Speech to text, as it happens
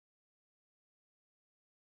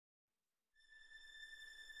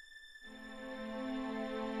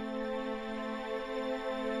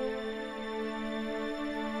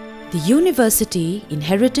The university,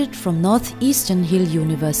 inherited from Northeastern Hill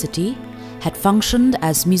University, had functioned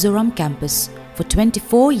as Mizoram Campus for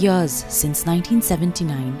 24 years since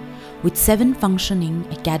 1979, with 7 functioning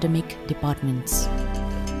academic departments.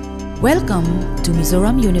 Welcome to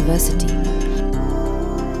Mizoram University.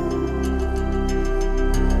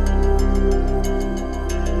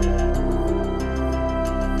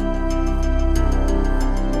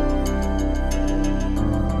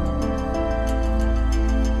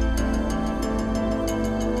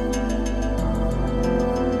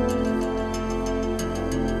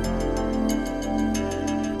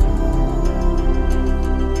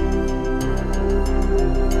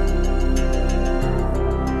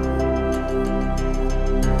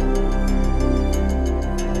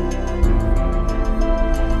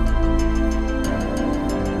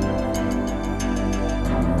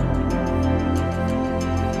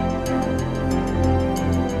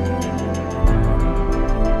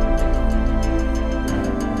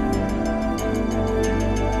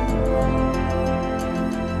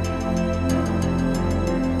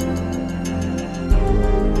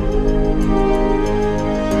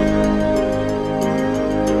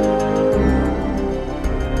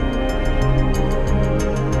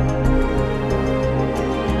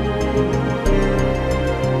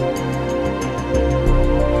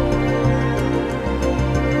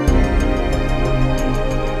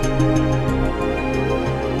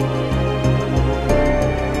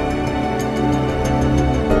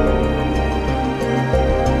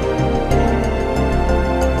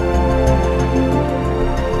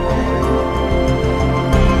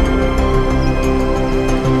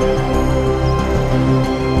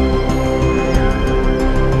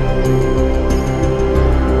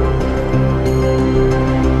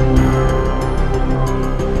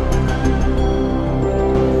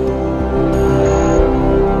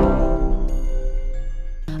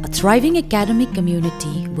 Thriving academic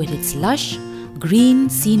community with its lush, green,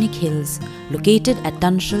 scenic hills located at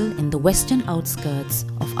Dunshall in the western outskirts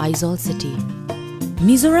of Aizawl city.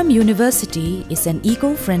 Mizoram University is an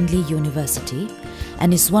eco-friendly university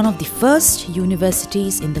and is one of the first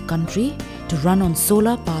universities in the country to run on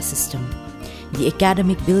solar power system. The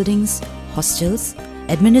academic buildings, hostels,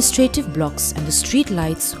 administrative blocks and the street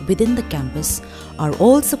lights within the campus are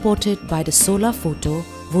all supported by the solar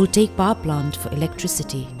photovoltaic power plant for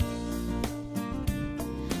electricity.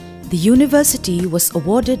 The university was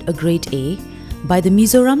awarded a Grade A by the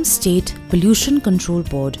Mizoram State Pollution Control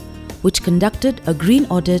Board, which conducted a green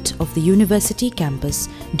audit of the university campus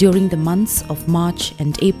during the months of March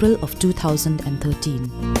and April of 2013.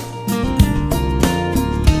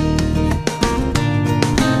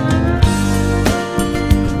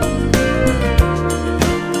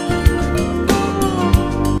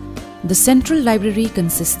 The central library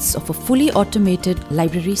consists of a fully automated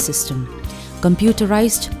library system.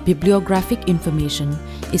 Computerized bibliographic information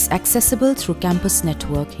is accessible through campus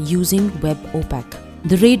network using Web OPAC.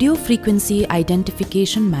 The radio frequency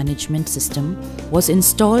identification management system was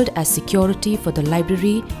installed as security for the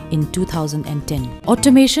library in 2010.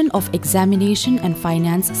 Automation of examination and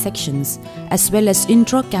finance sections, as well as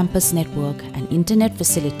intra-campus network and internet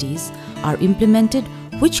facilities are implemented,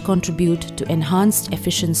 which contribute to enhanced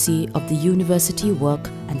efficiency of the university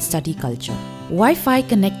work and study culture. Wi-Fi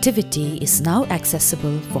connectivity is now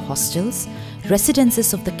accessible for hostels,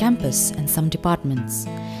 residences of the campus and some departments.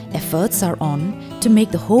 Efforts are on to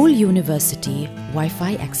make the whole university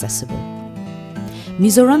Wi-Fi accessible.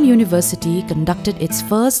 Mizoram University conducted its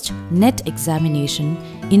first NET examination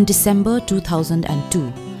in December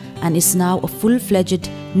 2002 and is now a full-fledged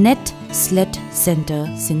NET/SLET center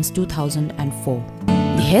since 2004.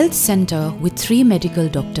 The health center with 3 medical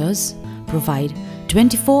doctors provide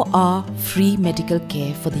 24-hour free medical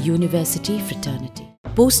care for the university fraternity.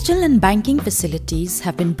 Postal and banking facilities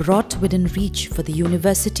have been brought within reach for the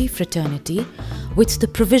university fraternity with the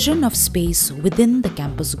provision of space within the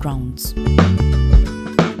campus grounds.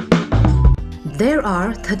 There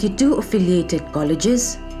are 32 affiliated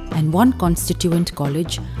colleges and 1 constituent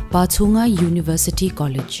college, Pathunga University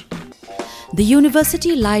College. The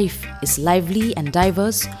university life is lively and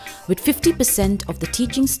diverse, with 50% of the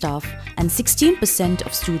teaching staff and 16%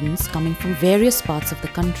 of students coming from various parts of the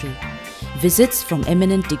country. Visits from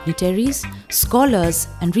eminent dignitaries, scholars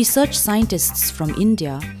and research scientists from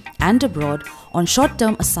India and abroad on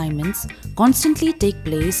short-term assignments constantly take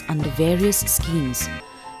place under various schemes.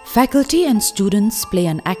 Faculty and students play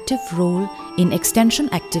an active role in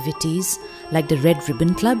extension activities like the Red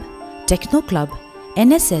Ribbon Club, Techno Club,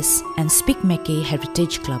 NSS and Spikmeke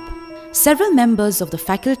Heritage Club. Several members of the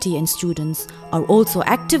faculty and students are also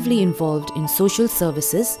actively involved in social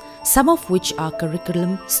services, some of which are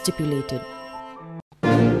curriculum stipulated.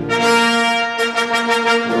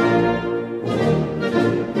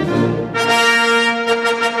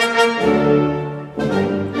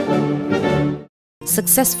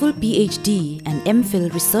 Successful PhD and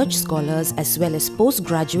MPhil research scholars as well as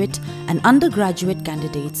postgraduate and undergraduate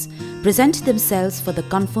candidates present themselves for the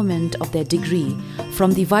conferment of their degree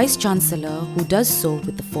from the Vice Chancellor, who does so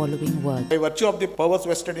with the following words. By virtue of the powers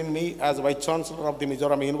vested in me as Vice Chancellor of the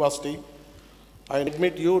Mizoram University, I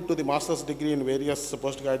admit you to the master's degree in various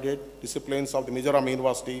postgraduate disciplines of the Mizoram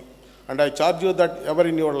University, and I charge you that ever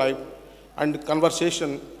in your life and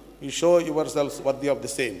conversation you show yourselves worthy of the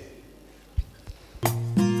same.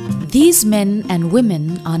 These men and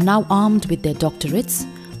women are now armed with their doctorates,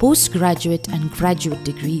 postgraduate and graduate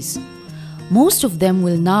degrees. Most of them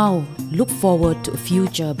will now look forward to a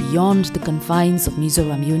future beyond the confines of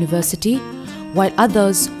Mizoram University, while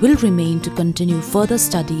others will remain to continue further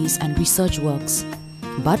studies and research works.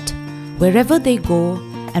 But wherever they go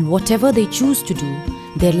and whatever they choose to do,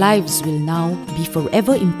 their lives will now be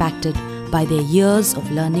forever impacted by their years of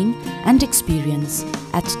learning and experience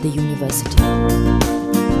at the university.